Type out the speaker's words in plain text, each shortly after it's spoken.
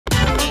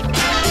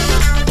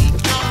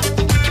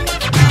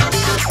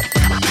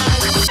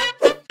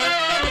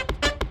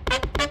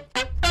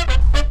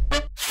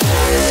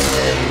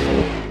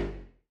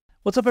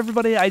What's up,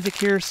 everybody? Isaac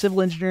here,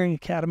 Civil Engineering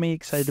Academy.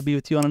 Excited to be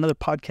with you on another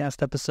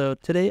podcast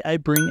episode. Today, I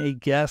bring a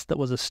guest that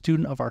was a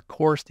student of our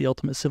course, the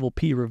Ultimate Civil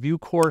P Review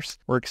course.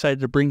 We're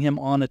excited to bring him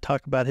on to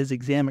talk about his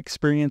exam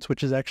experience,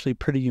 which is actually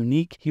pretty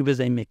unique. He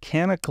was a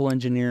mechanical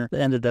engineer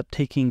that ended up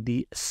taking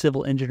the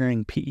Civil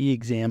Engineering PE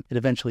exam and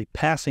eventually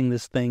passing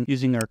this thing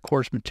using our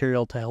course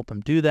material to help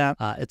him do that.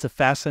 It's a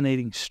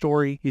fascinating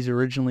story. He's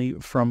originally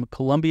from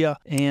Colombia,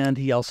 and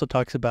he also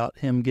talks about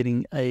him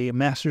getting a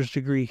master's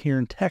degree here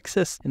in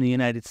Texas in the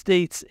United States,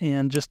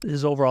 and just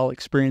his overall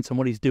experience and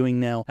what he's doing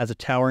now as a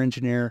tower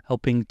engineer,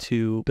 helping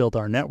to build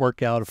our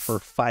network out for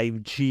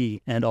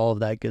 5G and all of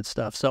that good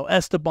stuff. So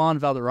Esteban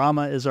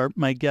Valderrama is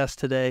my guest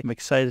today. I'm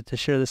excited to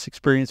share this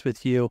experience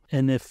with you.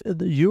 And if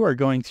you are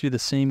going through the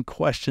same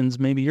questions,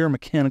 maybe you're a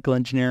mechanical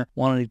engineer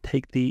wanting to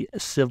take the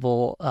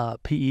civil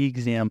PE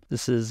exam,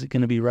 this is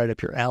going to be right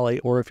up your alley.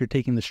 Or if you're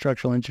taking the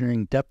structural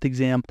engineering depth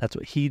exam, that's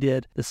what he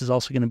did. This is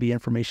also going to be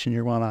information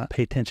you want to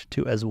pay attention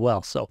to as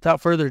well. So without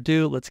further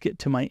ado, let's get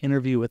to my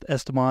interview with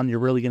Esteban. You're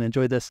really going to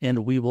enjoy this,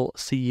 and we will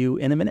see you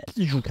in a minute.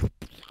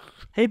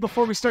 Hey,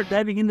 before we start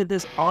diving into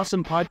this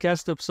awesome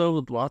podcast episode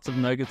with lots of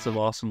nuggets of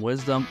awesome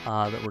wisdom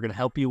that we're going to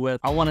help you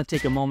with, I want to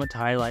take a moment to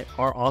highlight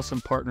our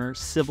awesome partner,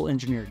 Civil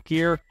Engineer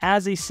Gear.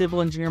 As a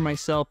civil engineer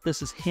myself,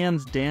 this is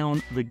hands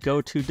down the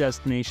go-to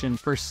destination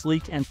for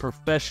sleek and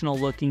professional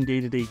looking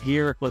day-to-day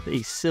gear with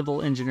a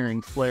civil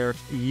engineering flair.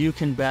 You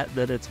can bet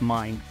that it's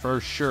mine for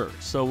sure.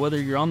 So whether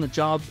you're on the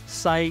job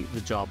site, the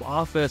job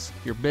office,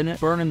 you're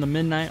burning the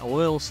midnight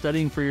oil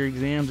studying for your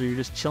exams, or you're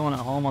just chilling at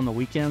home on the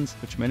weekends,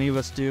 which many of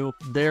us do,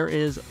 there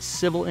is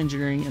civil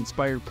engineering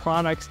inspired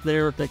products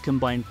there that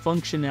combine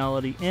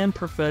functionality and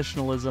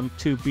professionalism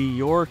to be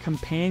your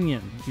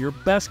companion, your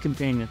best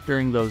companion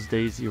during those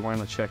days you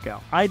want to check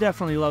out. I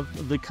definitely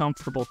love the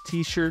comfortable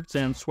t-shirts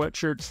and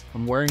sweatshirts.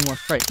 I'm wearing one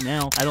right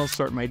now. I don't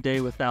start my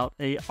day without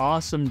a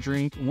awesome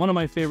drink, one of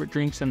my favorite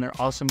drinks, and their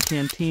awesome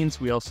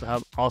canteens. We also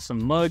have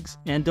awesome mugs,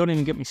 and don't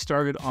even get me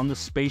started on the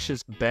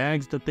spacious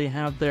bags that they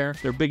have there.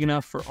 They're big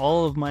enough for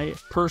all of my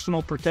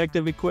personal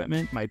protective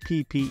equipment, my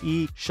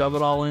PPE, shove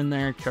it all in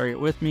there, carry it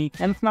with me.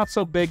 And it's not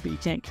so big that you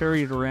can't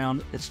carry it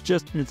around. It's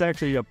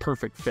actually a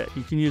perfect fit.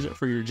 You can use it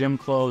for your gym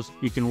clothes,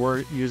 you can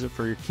use it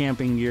for your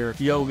camping gear,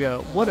 yoga,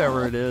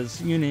 whatever it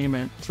is, you name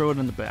it, throw it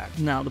in the bag.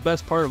 Now, the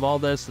best part of all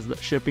this is that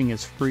shipping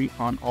is free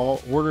on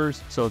all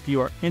orders. So if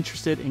you are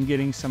interested in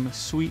getting some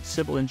sweet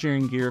civil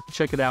engineering gear,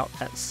 check it out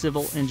at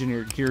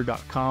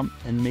civilengineergear.com,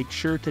 and make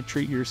sure to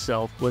treat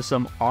yourself with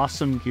some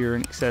awesome gear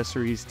and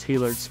accessories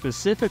tailored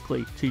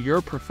specifically to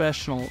your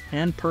professional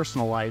and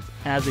personal life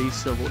as a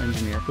civil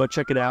engineer. Go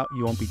check it out.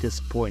 You won't be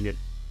disappointed.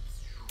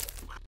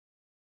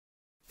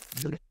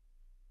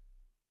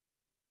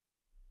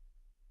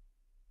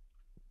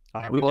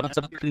 All right, we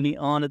welcome me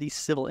on to the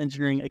Civil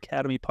Engineering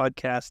Academy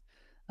podcast.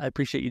 I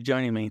appreciate you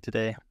joining me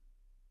today.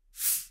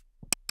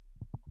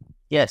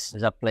 Yes,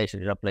 it's a pleasure.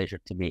 It's a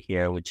pleasure to be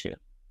here with you.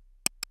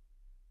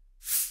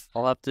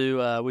 I'll have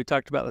to, we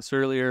talked about this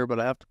earlier, but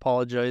I have to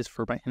apologize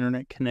for my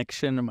internet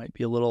connection. It might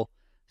be a little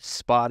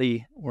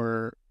spotty.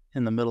 We're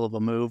in the middle of a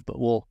move, but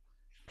we'll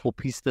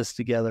piece this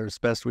together as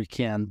best we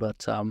can.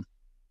 But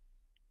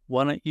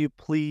why don't you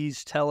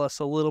please tell us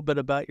a little bit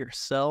about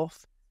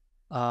yourself,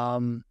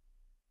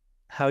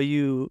 how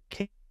you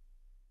came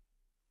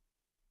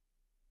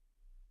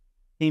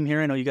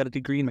here. I know you got a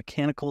degree in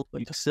mechanical,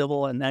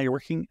 civil, and now you're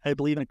working, I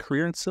believe, in a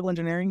career in civil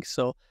engineering.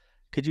 So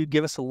could you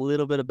give us a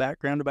little bit of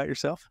background about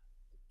yourself?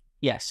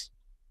 Yes.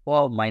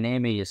 Well, my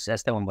name is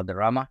Esteban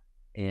Valderrama,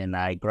 and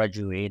I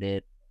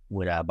graduated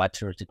with a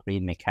bachelor's degree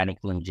in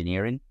mechanical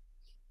engineering.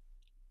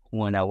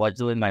 When I was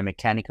doing my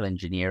mechanical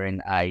engineering,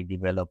 I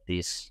developed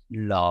this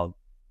love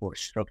for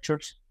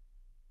structures,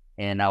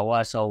 and I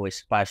was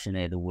always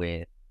passionate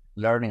with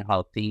learning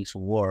how things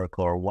work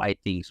or why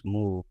things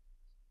move.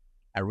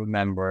 I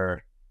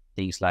remember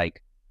things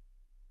like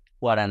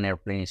what an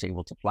airplane is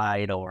able to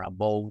fly, or a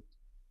boat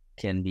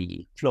can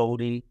be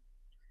floating,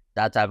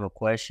 that type of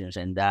questions,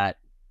 and that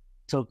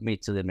took me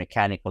to the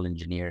mechanical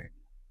engineering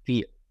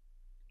field.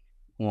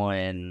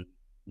 When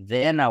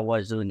then I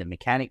was doing the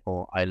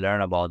mechanical, I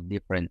learned about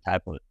different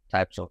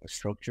types of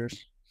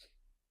structures.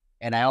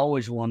 And I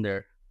always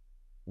wonder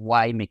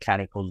why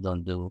mechanicals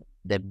don't do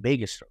the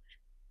biggest structure,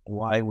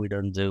 why we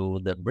don't do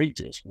the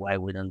bridges, why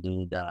we don't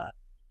do the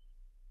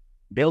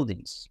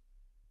buildings,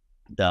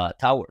 the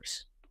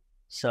towers.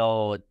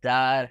 So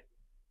that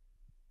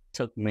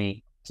took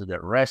me to the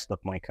rest of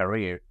my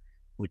career,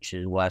 which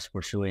was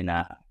pursuing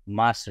a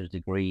master's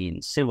degree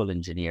in civil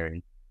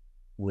engineering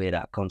with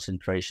a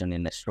concentration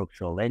in the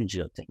structural and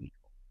geotechnical.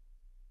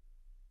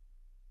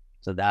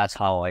 So that's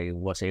how I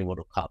was able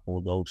to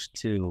couple those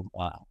two.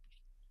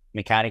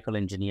 Mechanical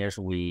engineers,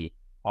 we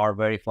are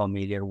very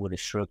familiar with the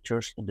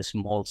structures, the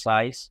small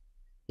size.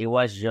 It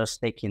was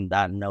just taking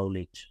that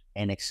knowledge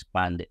and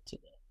expand it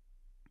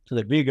to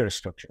the bigger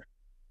structure.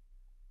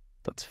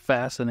 That's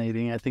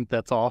fascinating. I think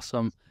that's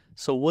awesome.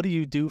 So what do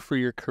you do for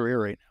your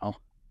career right now?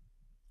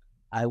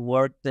 I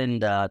worked in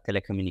the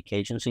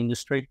telecommunications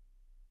industry.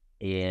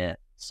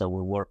 So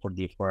we work for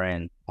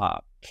different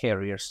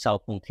carriers, cell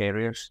phone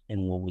carriers,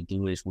 and what we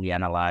do is we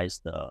analyze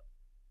the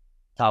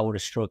tower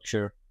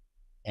structure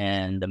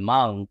and the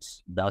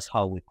mounts. That's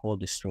how we call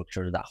the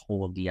structure that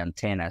hold the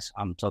antennas.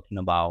 I'm talking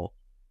about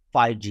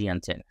 5G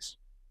antennas.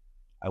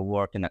 I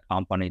work in a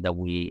company that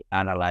we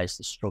analyze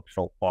the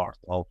structural part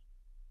of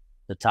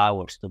the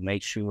towers to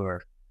make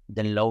sure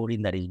the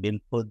loading that is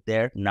being put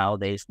there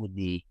nowadays with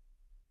the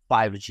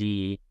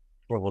 5G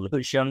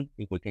revolution,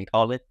 if we can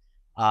call it,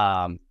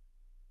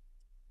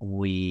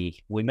 we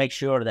make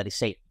sure that it's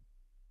safe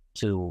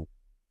to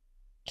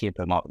keep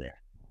them up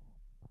there,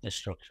 the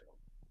structure.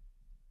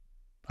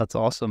 That's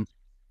awesome.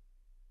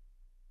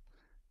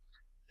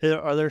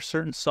 Are there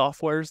certain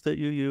softwares that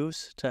you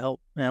use to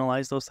help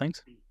analyze those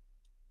things?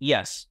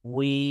 Yes,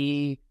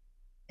 in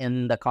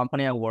the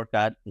company I work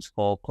at is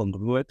called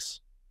Congruex,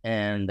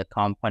 and the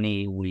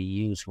company we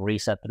use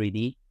RISA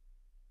 3D,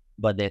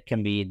 but there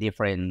can be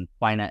different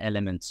finite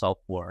element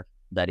software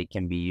that it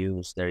can be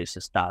used. There is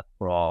a Stat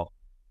Pro,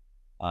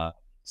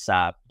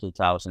 SAP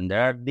 2000.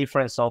 There are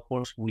different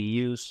softwares. We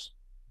use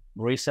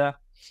RISA,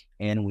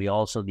 and we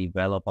also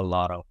develop a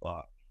lot of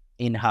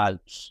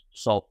in-house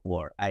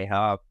software.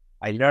 I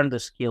learned the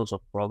skills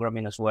of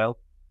programming as well,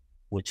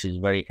 which is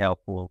very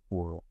helpful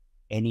for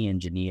any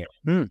engineer,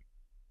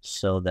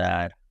 so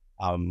that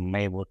I'm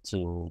able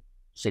to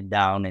sit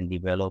down and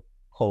develop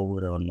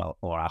code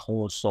or a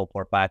whole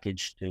software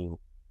package to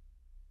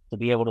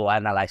be able to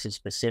analyze the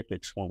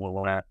specifics when we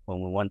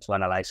want to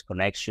analyze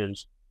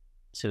connections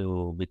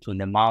between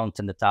the mount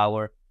and the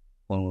tower,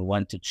 when we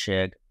want to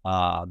check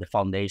the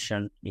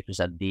foundation, if it's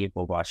a deep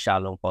or a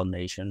shallow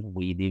foundation.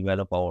 We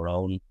develop our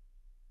own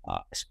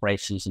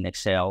spreadsheets in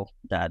Excel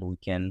that we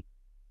can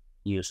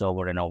use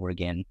over and over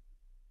again.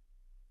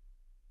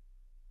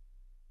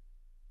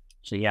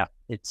 So yeah,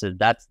 those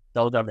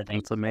are the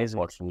things. That's amazing.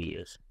 What we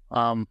use.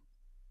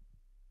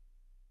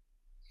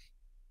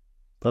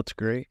 That's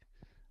great.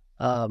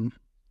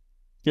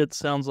 It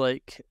sounds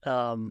like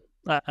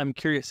I'm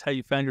curious how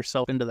you found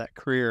yourself into that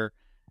career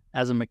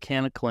as a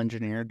mechanical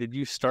engineer. Did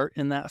you start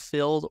in that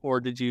field, or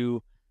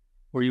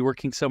were you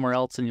working somewhere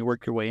else and you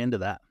worked your way into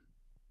that?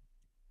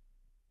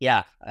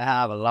 Yeah, I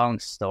have a long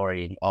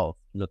story of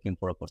looking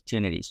for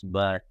opportunities,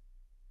 but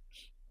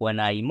when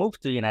I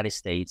moved to the United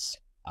States,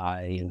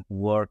 I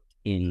worked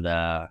in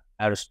the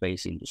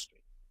aerospace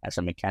industry as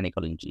a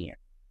mechanical engineer.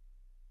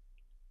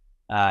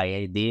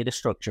 I did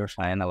structures.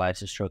 I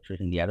analyzed the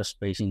structures in the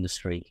aerospace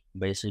industry,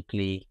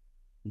 basically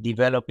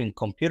developing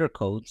computer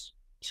codes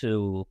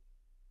to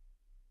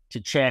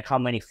check how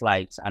many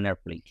flights an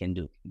airplane can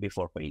do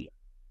before failure.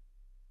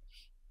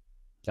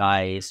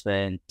 I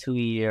spent 2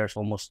 years,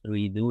 almost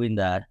 3, doing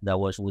that. That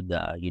was with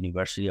the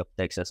University of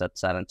Texas at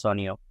San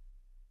Antonio.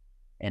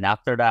 And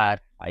after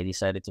that, I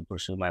decided to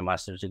pursue my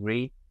master's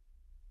degree.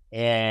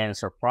 And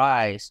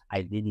surprise,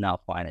 I did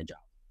not find a job.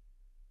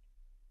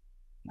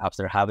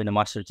 After having a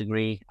master's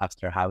degree,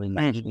 after having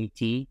my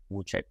ET,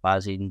 which I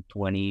passed in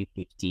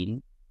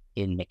 2015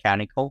 in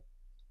mechanical,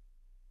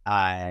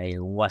 I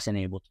wasn't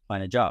able to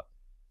find a job.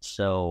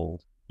 So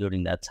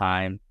during that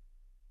time,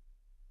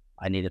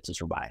 I needed to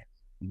survive.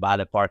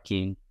 Valet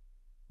parking,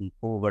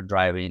 Uber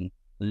driving,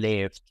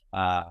 Lyft.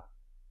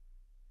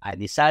 I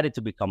decided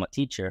to become a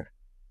teacher,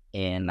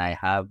 and I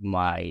have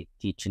my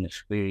teaching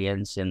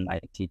experience and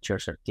my teacher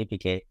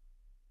certificate.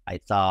 I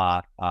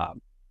taught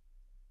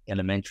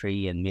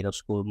elementary and middle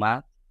school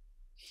math.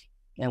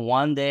 And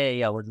one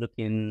day I was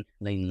looking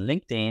in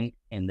LinkedIn,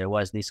 and there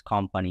was this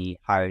company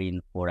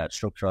hiring for a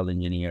structural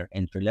engineer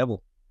entry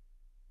level.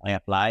 I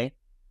applied,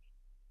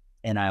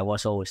 and I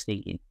was always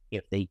thinking,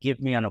 if they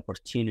give me an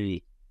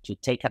opportunity to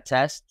take a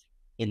test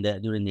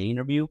during the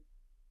interview,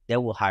 they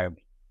will hire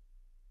me.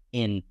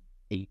 And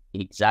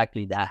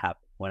exactly that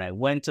happened. When I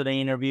went to the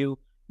interview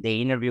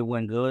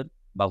went good,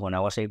 but when I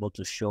was able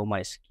to show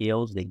my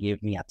skills, they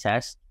gave me a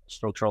test,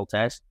 structural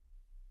test,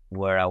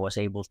 where I was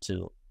able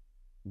to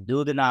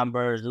do the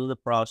numbers, do the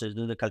process,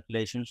 do the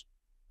calculations.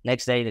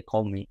 Next day, they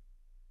called me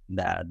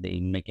that they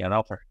make an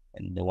offer,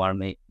 and they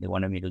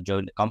wanted me to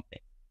join the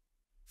company.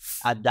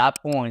 At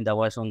that point, that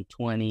was on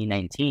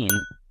 2019,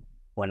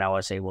 when I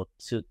was able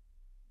to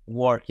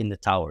work in the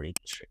tower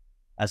industry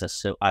as a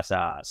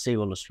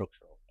civil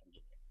structural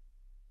engineer.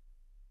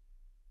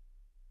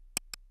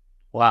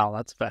 Wow,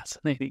 that's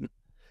fascinating.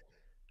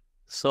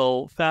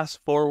 So fast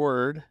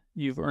forward,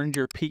 you've earned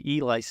your PE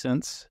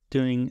license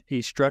doing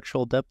a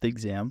structural depth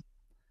exam.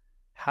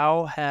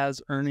 How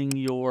has earning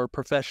your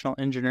professional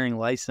engineering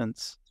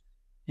license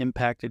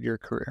impacted your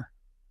career?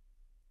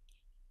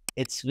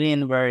 It's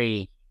been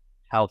very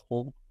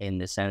helpful in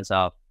the sense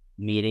of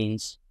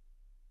meetings,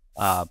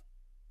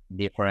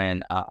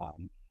 different,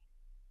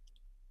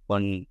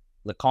 when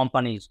the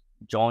companies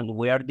join,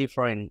 we are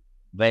different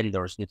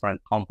vendors,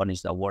 different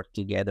companies that work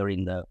together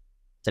in the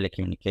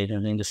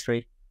telecommunications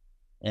industry.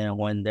 And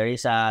when there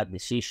is a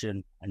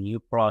decision, a new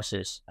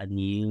process, a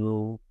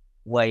new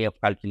way of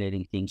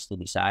calculating things to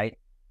decide,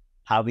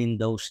 having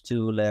those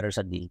 2 letters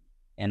at the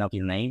end of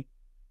your name,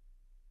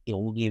 it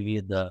will give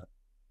you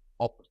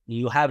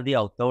you have the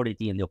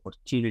authority and the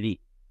opportunity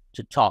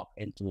to talk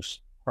and to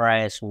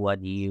express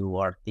what you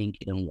are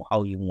thinking and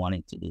how you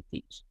wanted to do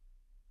things.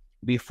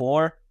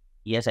 Before,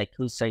 yes, I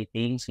could say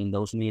things in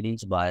those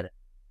meetings, but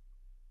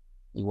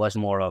it was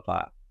more of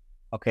a,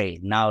 okay,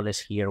 now let's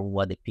hear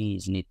what the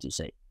P's need to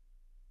say.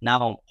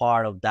 Now I'm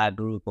part of that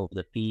group of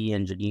the P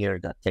engineer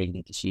that take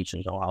the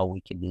decisions on how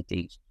we can do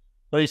things.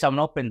 So it's an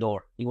open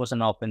door. It was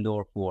an open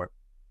door for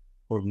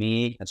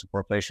me as a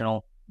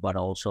professional, but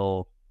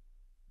also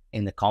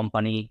in the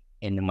company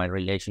and in my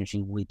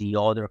relationship with the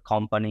other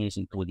companies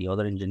and with the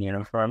other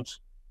engineering firms,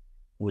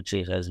 which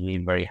has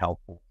been very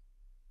helpful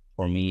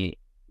for me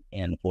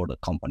and for the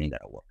company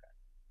that I work at.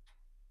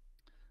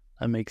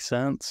 That makes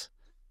sense.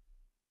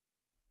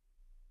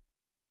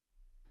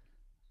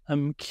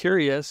 I'm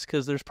curious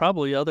because there's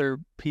probably other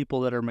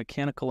people that are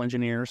mechanical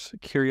engineers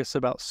curious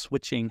about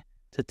switching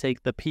to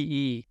take the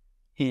PE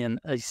in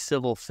a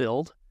civil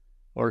field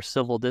or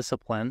civil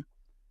discipline.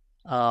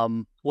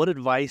 What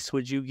advice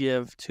would you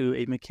give to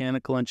a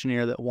mechanical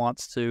engineer that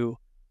wants to,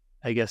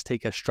 I guess,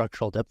 take a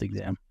structural depth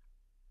exam?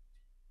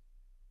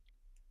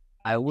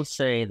 I would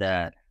say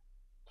that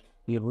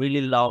you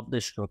really love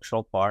the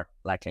structural part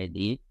like I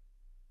did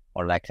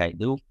or like I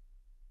do,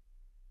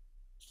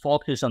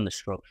 focus on the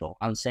structural.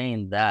 I'm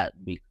saying that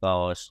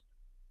because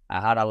I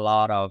had a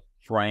lot of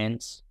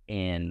friends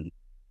and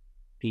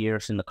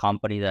peers in the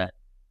company that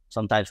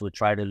sometimes would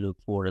try to look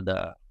for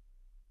the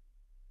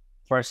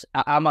first.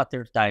 I'm a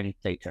third time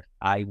taker.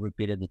 I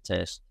repeated the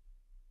test.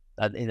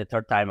 In the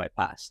third time I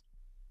passed.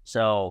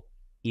 So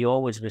you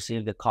always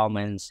receive the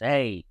comments,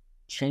 hey,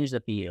 change the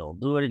field,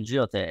 do it in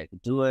geotech,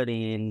 do it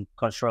in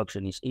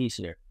construction, it's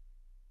easier.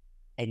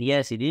 And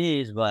yes, it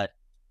is,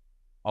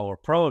 or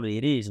probably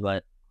it is,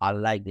 but I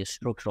like the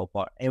structural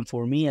part. And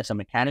for me as a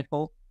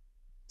mechanical,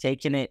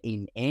 taking it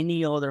in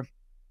any other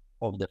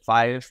of the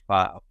five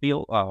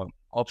field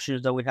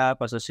options that we have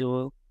as a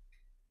civil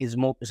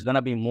it's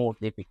gonna be more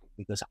difficult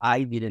because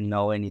I didn't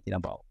know anything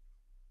about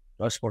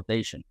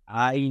transportation.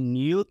 I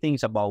knew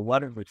things about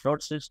water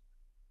resources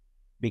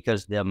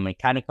because the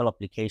mechanical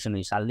application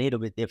is a little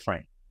bit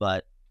different,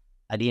 but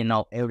I didn't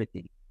know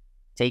everything.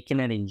 Taking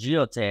it in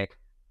geotech,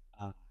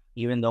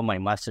 even though my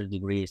master's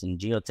degree is in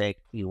geotech,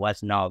 it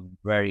was not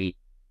very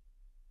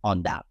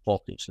on that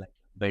focus, like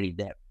very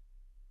depth.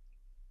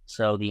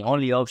 So the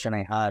only option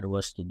I had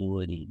was to do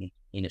it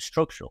in a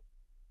structural.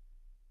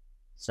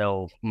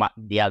 So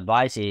the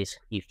advice is,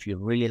 if you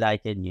really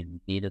like it, you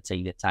need to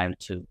take the time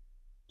to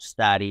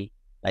study.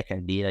 Like I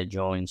did, I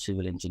joined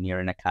Civil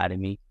Engineering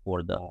Academy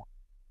for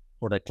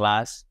the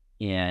class,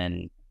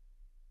 and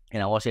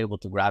I was able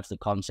to grasp the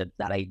concept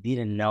that I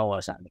didn't know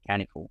as a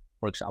mechanical.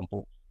 For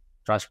example,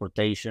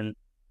 transportation,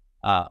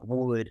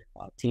 wood,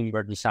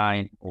 timber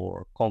design,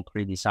 or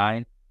concrete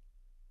design,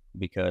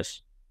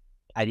 because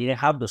I didn't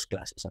have those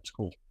classes at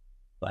school,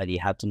 but I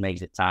had to make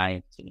the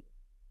time to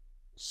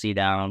sit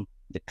down.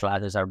 The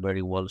classes are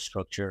very well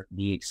structured.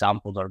 The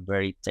examples are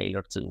very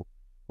tailored to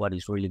what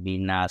is really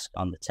being asked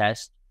on the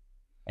test,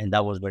 and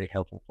that was very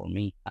helpful for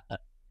me.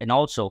 And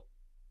also,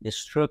 the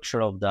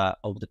structure of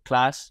the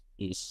class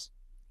is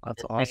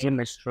That's the awesome.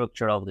 same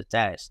structure of the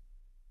test,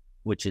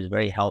 which is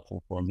very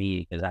helpful for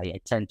me because I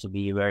tend to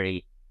be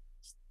very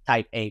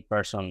type A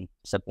person,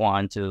 step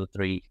 1, 2,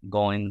 3,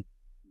 going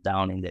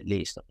down in the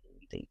list of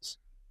things.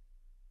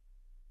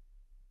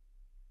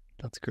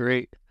 That's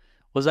great.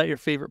 Was that your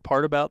favorite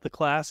part about the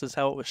class, is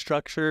how it was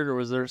structured, or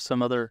was there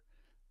some other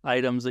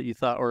items that you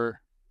thought were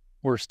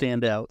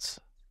standouts?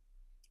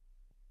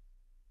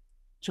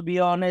 To be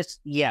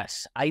honest,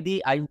 yes, I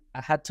did. I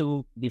had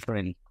two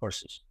different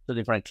courses, two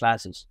different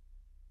classes,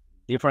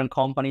 different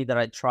company that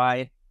I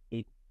tried.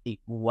 It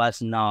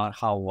was not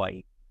how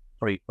I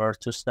prefer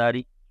to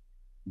study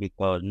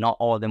because not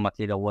all the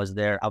material was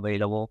there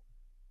available.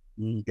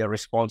 The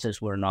responses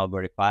were not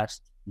very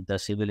fast. The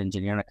Civil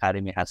Engineering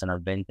Academy has an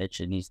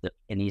advantage, and it's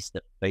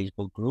the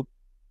Facebook group.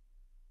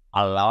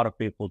 A lot of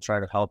people try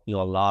to help you.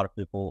 A lot of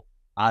people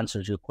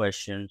answer your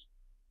questions,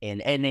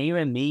 and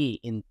even me,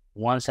 in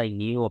once I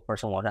knew a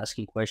person was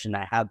asking questions,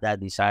 I have that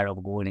desire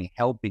of going and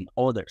helping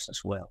others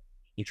as well,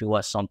 if it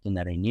was something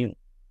that I knew.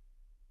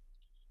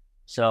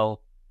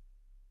 So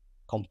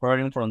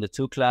comparing from the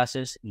two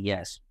classes,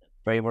 yes,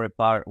 favorite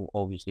part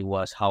obviously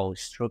was how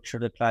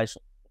structured the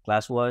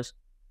class was,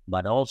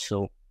 but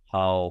also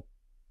how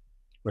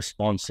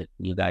responsive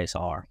you guys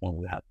are when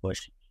we have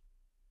questions.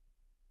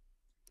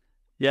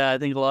 Yeah, I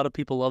think a lot of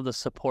people love the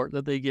support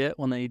that they get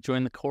when they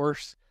join the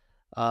course.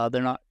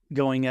 They're not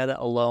going at it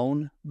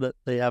alone, but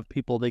they have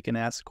people they can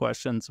ask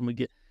questions, and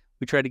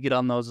we try to get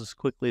on those as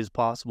quickly as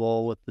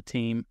possible with the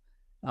team.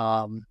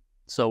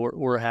 So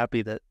we're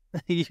happy that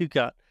you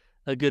got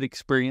a good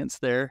experience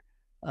there.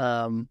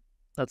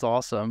 That's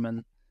awesome,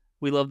 and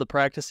we love the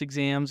practice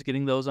exams.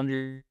 Getting those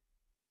under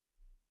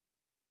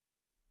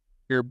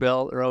your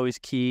belt are always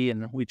key,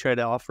 and we try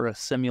to offer a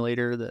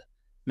simulator that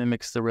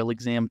mimics the real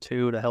exam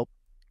too to help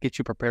get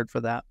you prepared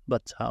for that.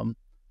 But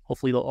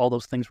hopefully all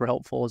those things were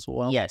helpful as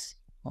well. Yes,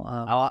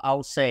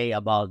 I'll say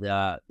about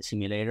the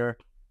simulator.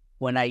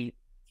 When I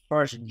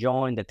first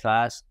joined the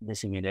class, the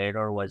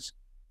simulator was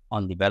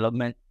on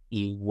development.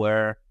 it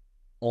were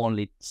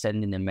only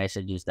sending the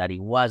messages that it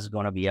was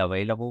going to be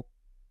available.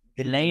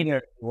 The later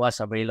it was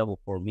available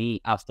for me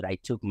after I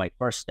took my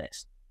first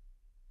test.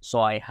 So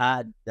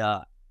I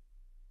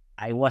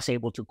was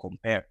able to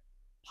compare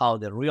how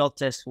the real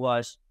test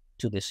was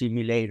to the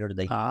simulator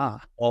they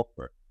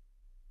offered.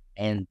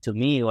 And to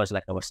me, it was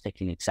like I was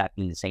taking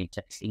exactly the same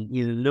test. It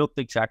looked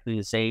exactly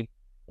the same.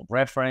 The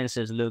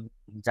references looked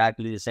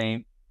exactly the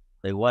same.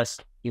 It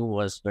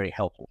was very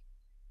helpful.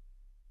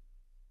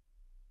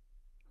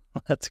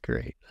 That's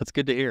great. That's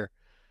good to hear.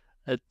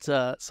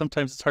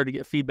 Sometimes it's hard to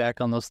get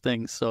feedback on those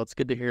things, so it's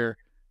good to hear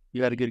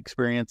you had a good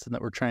experience and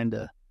that we're trying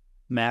to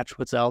match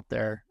what's out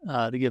there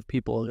to give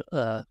people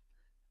a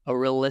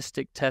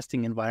realistic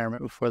testing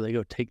environment before they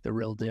go take the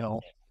real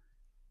deal.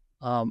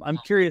 I'm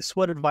curious,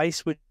 what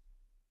advice would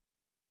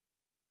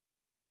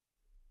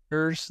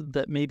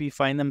that maybe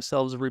find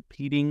themselves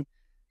repeating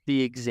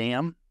the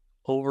exam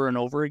over and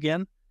over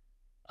again?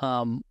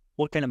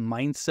 What kind of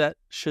mindset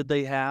should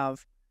they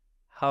have?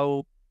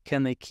 How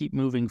can they keep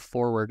moving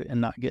forward and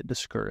not get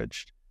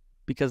discouraged?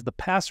 Because the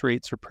pass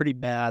rates are pretty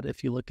bad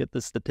if you look at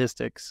the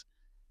statistics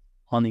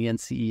on the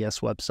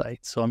NCES website.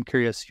 So I'm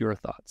curious your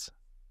thoughts.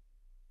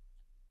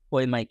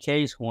 Well, in my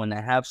case, when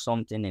I have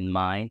something in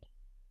mind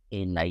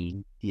and I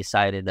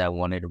decided that I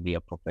wanted to be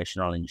a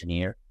professional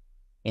engineer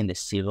in the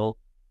civil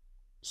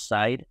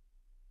side,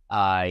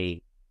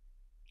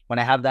 when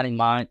I have that in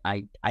mind,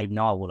 I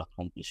know I will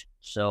accomplish it.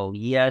 So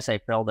yes, I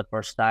failed the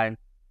first time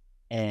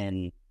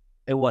and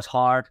it was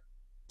hard.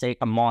 I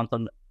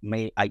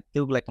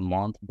took like a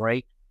month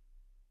break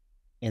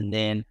and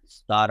then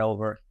start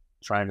over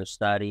trying to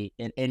study.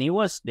 And it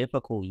was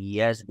difficult,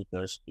 yes,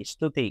 because it's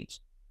two things.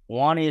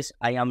 One is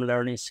I am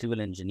learning civil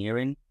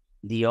engineering.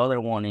 The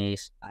other one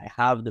is I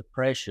have the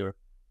pressure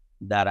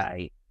that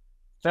I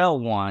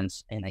failed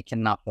once and I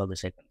cannot fail the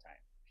second time.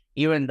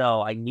 Even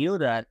though I knew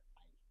that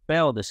I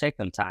failed the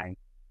second time,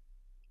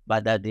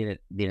 but that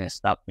didn't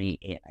stop me,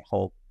 and I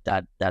hope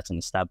that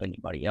doesn't stop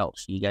anybody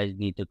else. You guys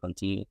need to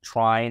continue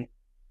trying.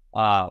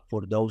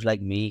 For those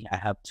like me, I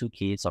have two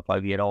kids, a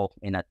 5-year-old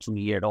and a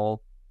 2-year-old.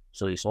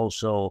 So it's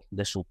also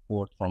the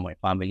support from my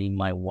family,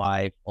 my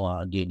wife,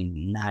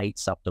 during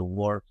nights after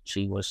work.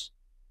 She was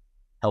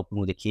helping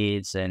with the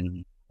kids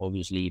and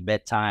obviously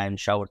bedtime,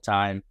 shower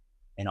time,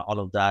 and all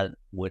of that.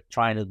 We're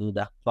trying to do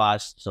that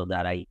fast so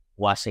that I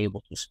was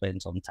able to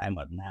spend some time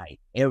at night,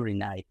 every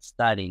night,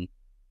 studying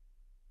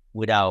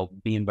without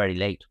being very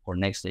late for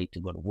next day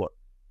to go to work.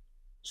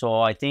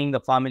 So I think the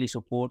family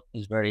support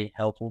is very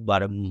helpful,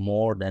 but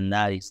more than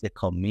that is the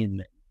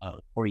commitment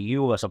for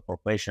you as a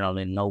professional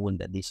and knowing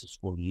that this is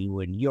for you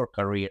and your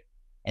career,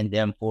 and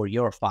then for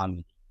your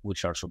family,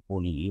 which are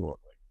supporting you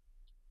already.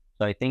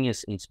 So I think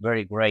it's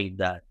very great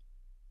that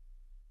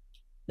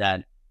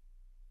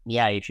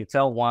yeah, if you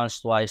fail once,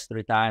 twice,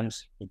 3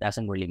 times, it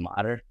doesn't really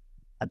matter.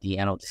 At the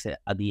end of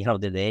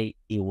the day,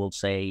 it will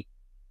say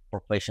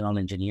professional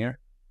engineer.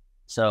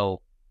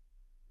 So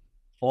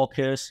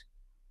focus,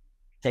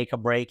 take a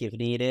break if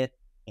needed,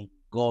 and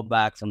go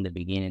back from the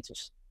beginning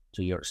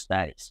to your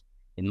studies.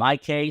 In my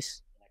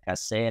case, like I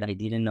said, I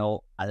didn't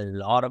know a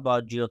lot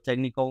about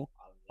geotechnical,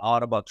 a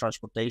lot about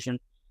transportation.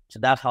 So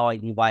that's how I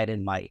divided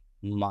my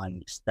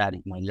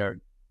study, my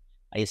learning.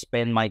 I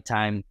spend my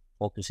time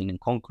focusing in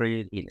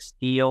concrete, in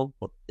steel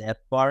for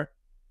that part.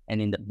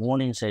 And in the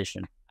morning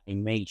session, I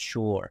made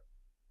sure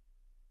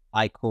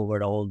I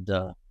covered all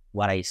the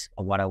what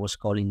I was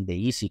calling the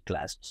easy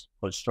classes: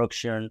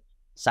 construction,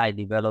 site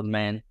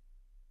development,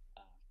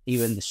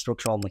 even the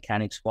structural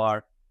mechanics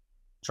part.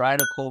 Try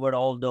to cover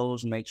all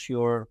those, make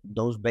sure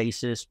those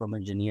bases from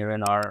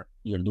engineering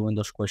you're doing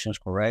those questions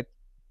correct,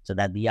 so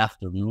that the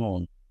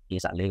afternoon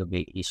is a little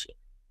bit easier.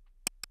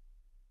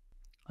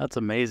 That's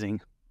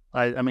amazing.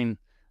 I mean,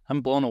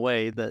 I'm blown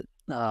away that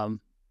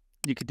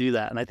you could do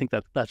that, and I think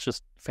that's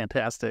just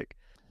fantastic.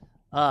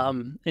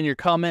 In your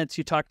comments,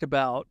 you talked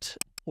about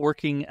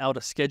working out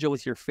a schedule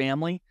with your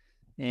family,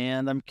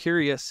 and I'm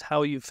curious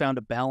how you found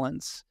a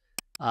balance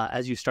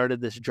as you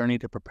started this journey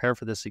to prepare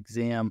for this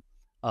exam,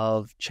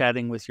 of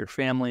chatting with your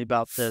family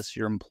about this,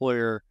 your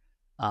employer,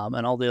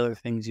 and all the other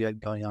things you had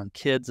going on.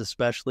 Kids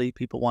especially,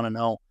 people want to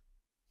know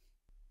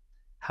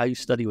how you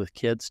study with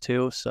kids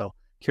too. So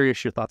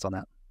curious your thoughts on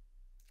that.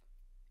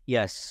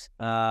 Yes.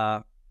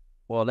 Well,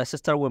 let's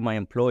start with my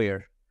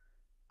employer.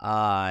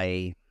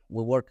 The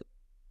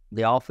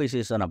office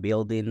is on a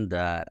building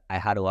that I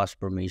had to ask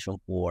permission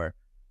for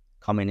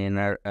coming in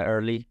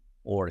early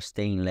or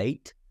staying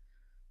late.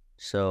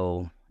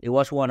 So it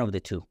was one of the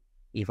two.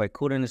 If I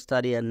couldn't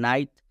study at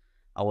night,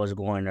 I was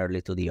going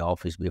early to the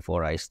office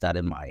before I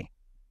started my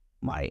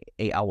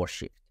 8-hour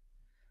shift.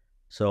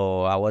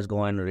 So I was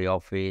going to the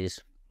office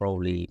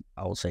probably,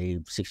 I would say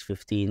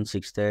 6:15,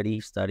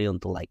 6:30, study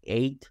until like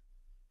 8,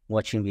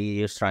 watching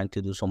videos, trying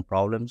to do some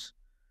problems,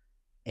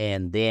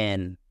 and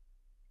then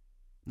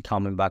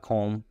coming back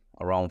home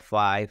around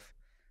 5,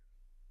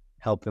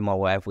 helping my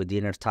wife with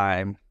dinner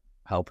time,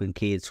 helping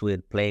kids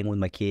with playing with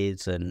my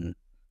kids and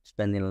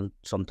spending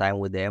some time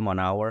with them, an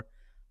hour.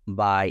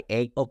 By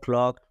 8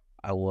 o'clock,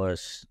 I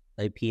was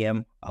 8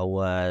 p.m. I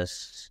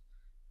was,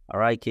 all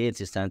right, kids,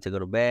 it's time to go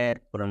to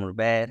bed, put them to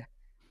bed.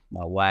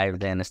 My wife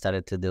then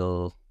started to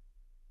do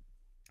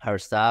her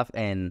stuff,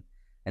 and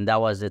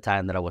that was the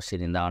time that I was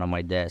sitting down on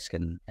my desk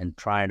and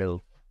trying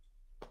to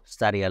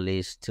study at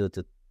least 2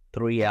 to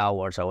 3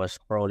 hours. I was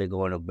probably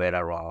going to bed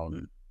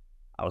around,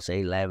 I would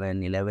say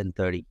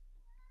 11:30,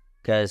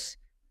 because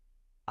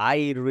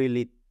I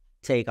really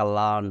take a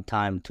long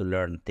time to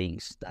learn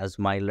things. That's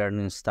my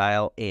learning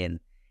style, and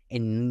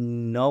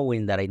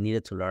knowing that I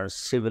needed to learn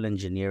civil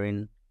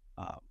engineering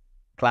uh,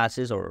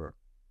 classes, or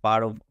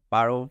part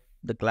of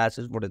the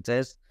classes for the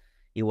test,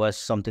 it was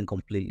something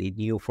completely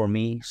new for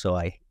me. So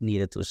I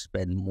needed to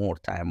spend more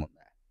time on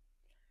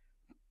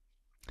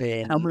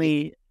that. How And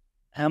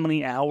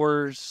many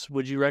hours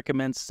would you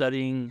recommend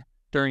studying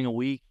during a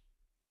week?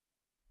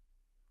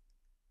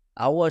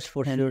 I was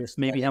for And sure maybe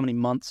studying. how many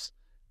months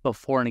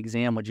before an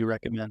exam would you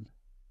recommend?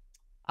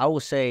 I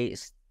would say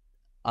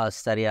I'll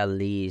study at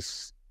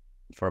least,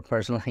 for a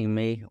person like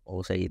me, I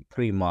would say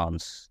 3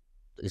 months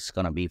is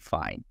gonna be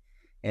fine.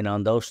 And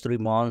on those 3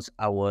 months,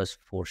 I was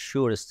for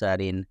sure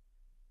studying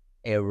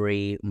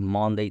every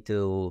Monday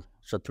to,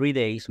 so 3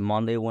 days,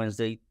 Monday,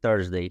 Wednesday,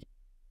 Thursday.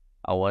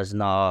 I was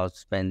not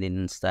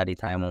spending study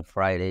time on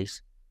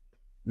Fridays,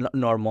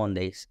 nor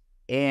Mondays.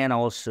 And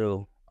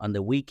also on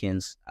the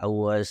weekends, I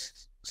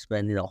was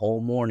spending the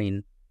whole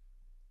morning,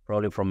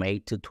 probably from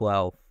 8 to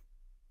 12,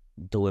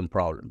 doing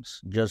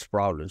problems, just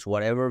problems.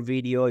 Whatever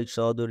video I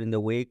saw during the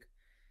week,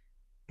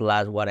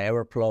 plus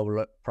whatever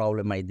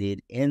problem I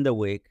did in the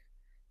week,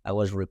 I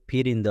was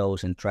repeating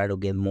those and try to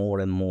get more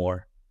and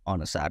more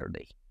on a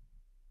Saturday.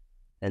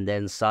 And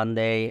then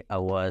Sunday, I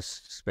was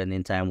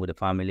spending time with the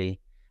family,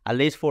 at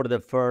least for the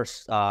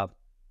first, I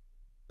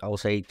would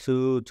say,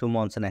 two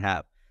months and a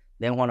half.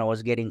 Then when I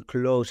was getting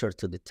closer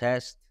to the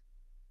test,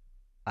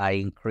 I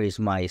increased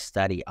my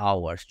study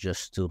hours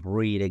just to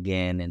read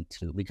again,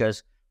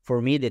 because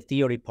for me the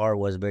theory part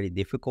was very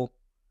difficult.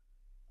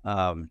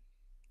 Um,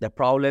 the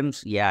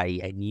problems, yeah,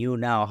 I knew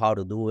now how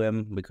to do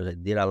them because I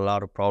did a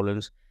lot of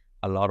problems,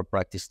 a lot of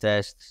practice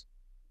tests,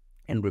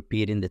 and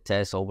repeating the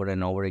tests over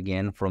and over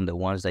again from the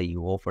ones that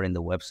you offer in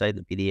the website,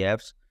 the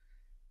PDFs.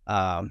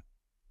 Um,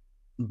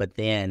 but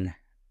then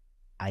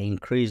I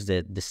increased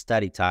the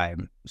study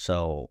time.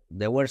 So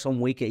there were some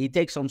weekends. It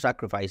takes some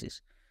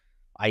sacrifices.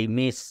 I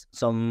missed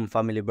some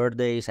family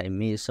birthdays. I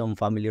missed some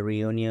family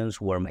reunions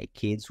where my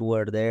kids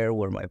were there,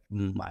 where my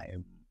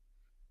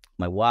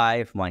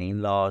wife, my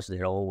in-laws,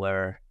 they all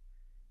were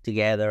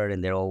together,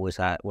 and they always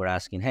were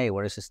asking, "Hey,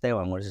 where is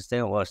Esteban? Where is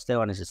Esteban?" Well,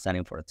 Esteban is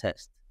studying for a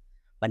test.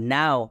 But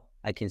now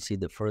I can see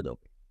the fruit of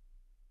it.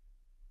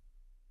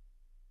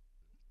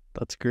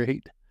 That's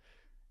great.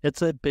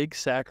 It's a big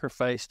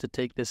sacrifice to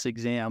take this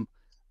exam,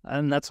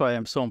 and that's why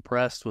I'm so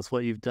impressed with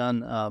what you've done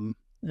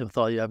with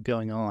all you have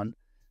going on.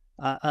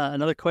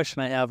 Another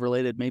question I have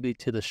related maybe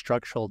to the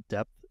structural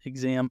depth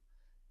exam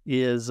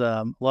is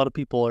a lot of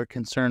people are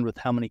concerned with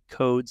how many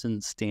codes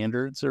and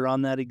standards are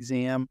on that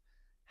exam.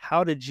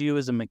 How did you,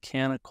 as a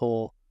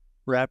mechanical,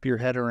 wrap your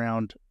head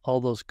around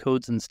all those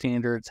codes and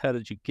standards? How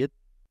did you get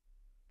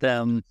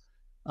them?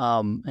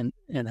 And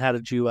how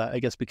did you, I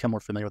guess, become more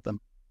familiar with them?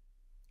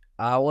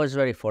 I was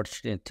very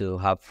fortunate to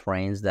have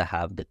friends that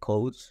have the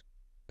codes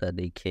that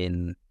they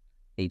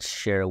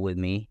share with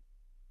me,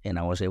 and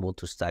I was able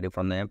to study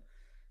from them.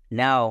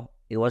 Now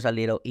it was a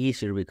little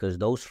easier because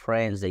those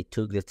friends, they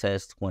took the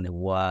test when it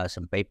was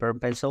on paper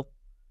and pencil,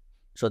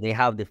 so they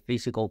have the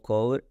physical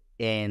code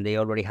and they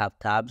already have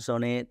tabs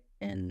on it,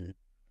 and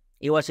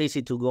it was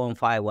easy to go and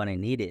find what I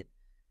needed.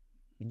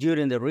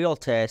 During the real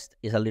test,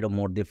 it's a little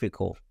more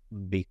difficult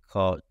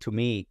because to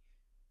me,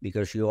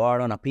 because you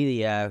are on a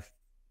PDF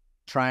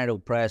trying to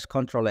press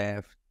Control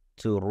F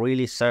to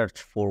really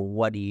search for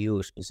what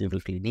you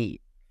specifically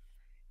need.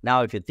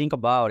 Now, if you think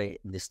about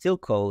it, the steel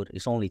code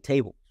is only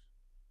tables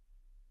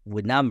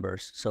with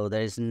numbers, so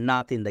there is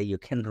nothing that you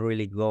can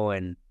really go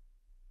and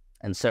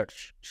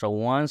search. So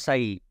once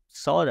I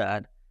saw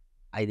that,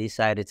 I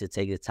decided to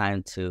take the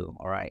time to,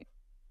 all right,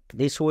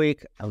 this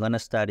week I'm gonna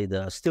study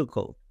the steel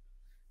code,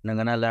 and I'm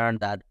gonna learn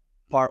that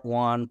part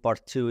one,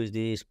 part two is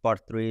this,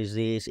 part three is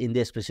this, in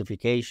this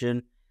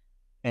specification,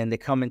 and the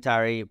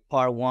commentary.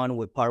 Part one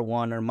with part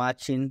one are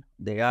matching;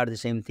 they are the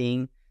same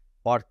thing.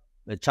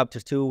 Chapter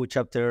two with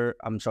chapter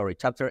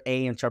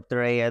A and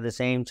chapter A are the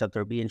same.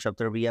 Chapter B and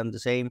chapter B are the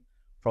same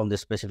from the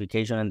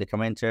specification and the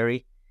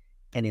commentary.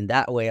 And in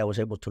that way, I was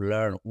able to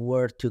learn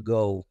where to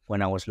go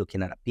when I was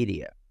looking at a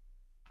PDF.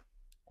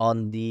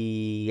 On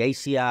the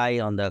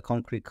ACI, on the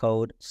concrete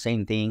code,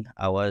 same thing.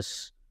 I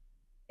was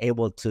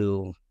able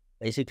to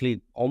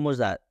basically almost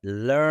that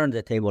learn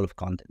the table of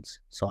contents,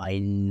 so I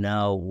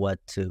know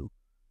what to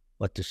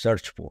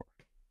search for.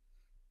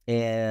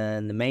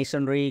 And the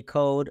masonry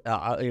code,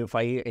 if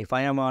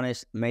I am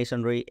honest,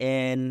 masonry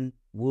and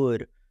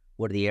wood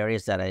were the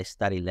areas that I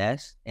studied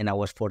less, and I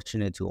was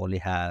fortunate to only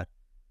have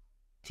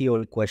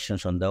theory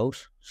questions on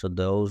those, so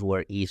those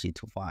were easy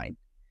to find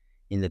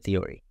in the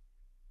theory.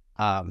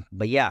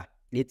 But yeah,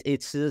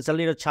 it's a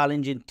little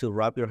challenging to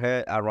wrap your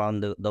head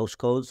around those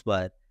codes,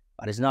 but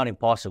but it's not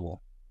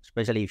impossible,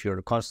 especially if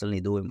you're constantly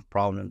doing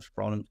problems.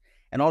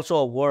 And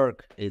also at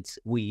work,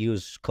 we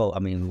use code. I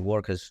mean, we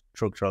work as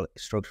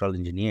structural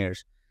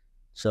engineers,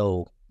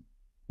 so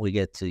we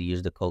get to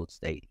use the codes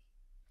daily.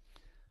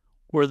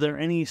 Were there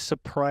any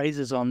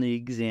surprises on the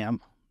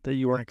exam that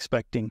you weren't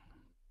expecting?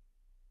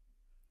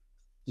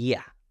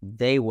 Yeah,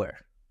 they were.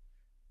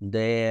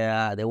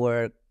 There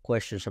were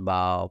questions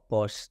about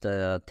post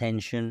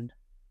tension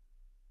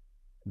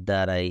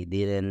that I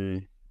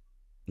didn't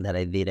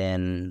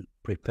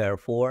prepare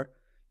for.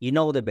 You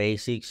know the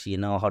basics. You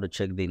know how to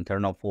check the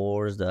internal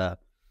force, the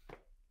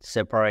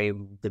separate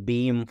the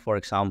beam, for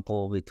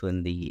example,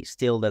 between the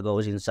steel that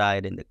goes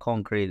inside and the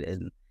concrete,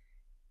 and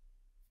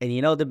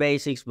you know the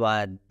basics.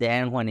 But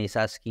then when it's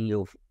asking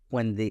you,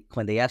 when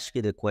they ask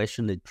you the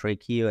question, they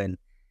trick you, and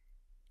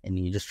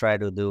you just try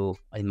to do.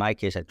 In my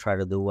case, I try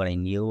to do what I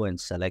knew and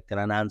selected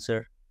an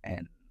answer,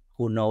 and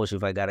who knows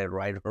if I got it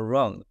right or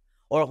wrong,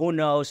 or who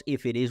knows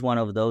if it is one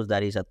of those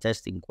that is a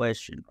testing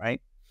question,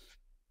 right?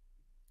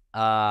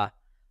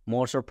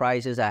 More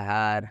surprises I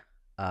had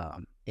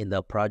in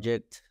the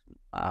project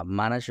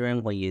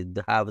management, when you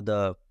have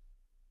the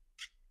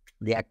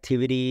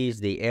activities,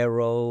 the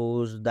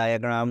arrows,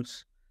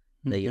 diagrams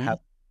that you have,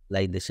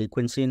 like the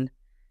sequencing.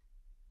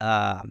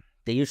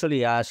 They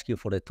usually ask you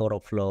for the total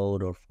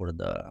float or for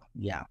the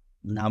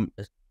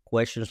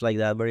questions like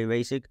that, very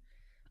basic.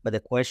 But the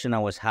question I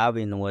was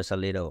having was a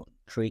little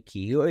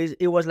tricky.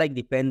 It was like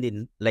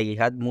depending, like it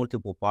had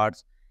multiple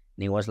parts,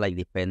 and it was like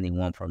depending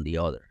one from the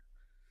other.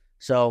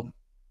 So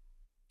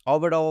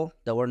overall,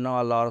 there were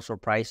not a lot of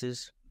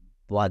surprises,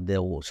 but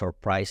the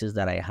surprises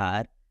that I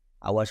had,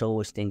 I was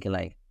always thinking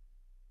like,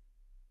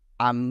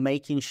 I'm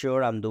making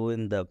sure I'm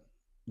doing the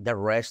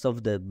rest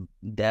of the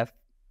depth,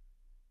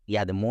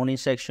 the morning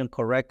section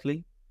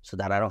correctly, so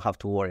that I don't have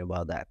to worry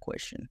about that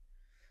question.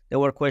 There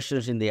were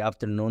questions in the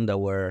afternoon that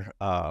were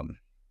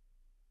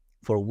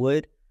for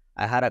wood.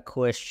 I had a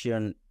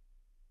question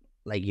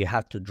like you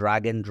have to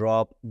drag and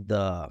drop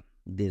the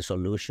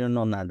solution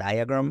on a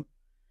diagram,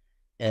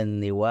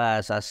 and it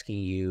was asking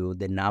you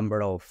the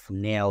number of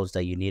nails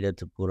that you needed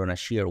to put on a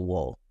shear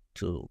wall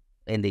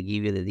and they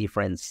give you the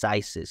different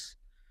sizes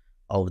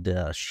of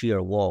the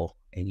shear wall,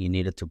 and you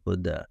needed to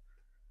put the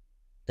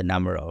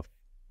number of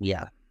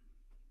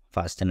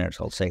fasteners,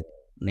 I'll say,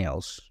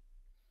 nails.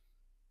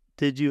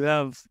 Did you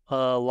have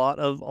a lot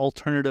of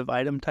alternative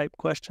item type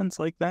questions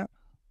like that?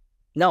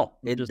 No,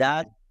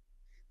 that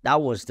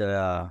was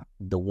the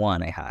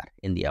one I had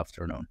in the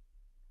afternoon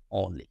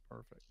only.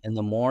 Perfect. In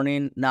the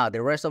morning,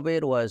 the rest of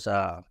it was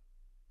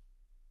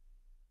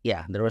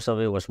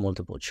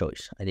multiple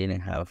choice. I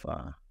didn't have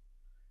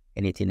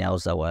anything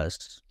else that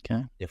was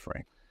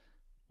different.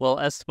 Well,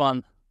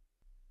 Esteban,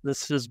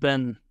 this has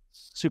been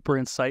super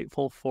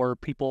insightful for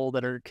people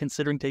that are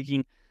considering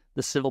taking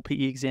the civil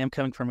PE exam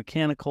coming from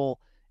mechanical.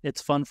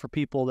 It's fun for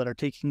people that are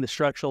taking the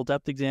structural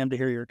depth exam to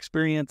hear your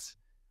experience.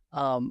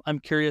 I'm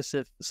curious,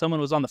 if someone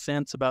was on the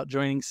fence about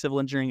joining Civil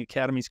Engineering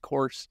Academy's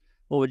course,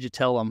 what would you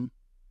tell them?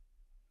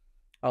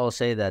 I will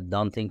say that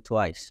don't think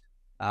twice.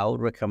 I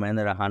would recommend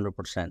it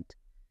 100%.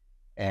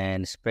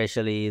 And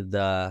especially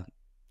the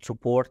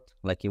support,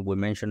 like we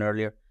mentioned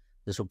earlier,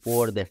 the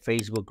support, the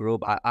Facebook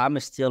group. I'm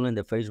still in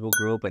the Facebook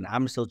group, and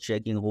I'm still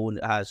checking who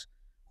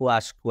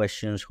asks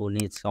questions, who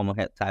needs some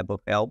type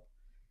of help.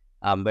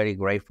 I'm very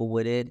grateful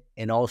with it.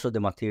 And also the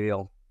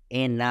material,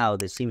 and now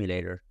the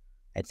simulator,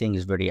 I think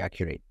is very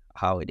accurate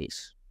how it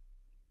is.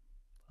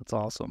 That's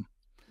awesome.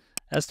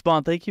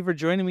 Esteban, thank you for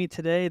joining me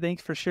today.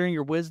 Thanks for sharing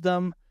your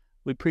wisdom.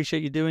 We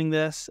appreciate you doing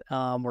this.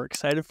 We're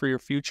excited for your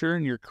future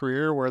and your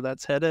career, where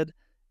that's headed.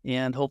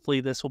 And hopefully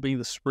this will be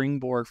the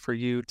springboard for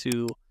you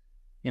to,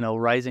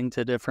 rising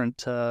to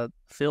different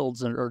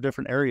fields or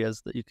different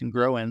areas that you can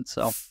grow in.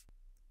 So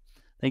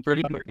thank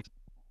you.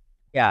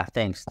 Yeah,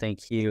 thanks.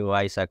 Thank you,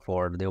 Isaac,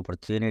 for the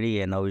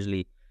opportunity, and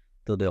obviously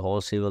to the whole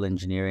Civil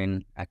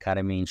Engineering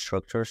Academy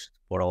instructors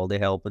for all the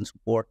help and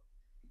support.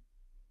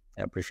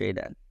 I appreciate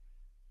that.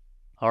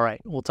 All right.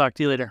 We'll talk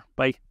to you later.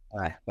 Bye. All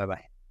right.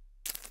 Bye-bye.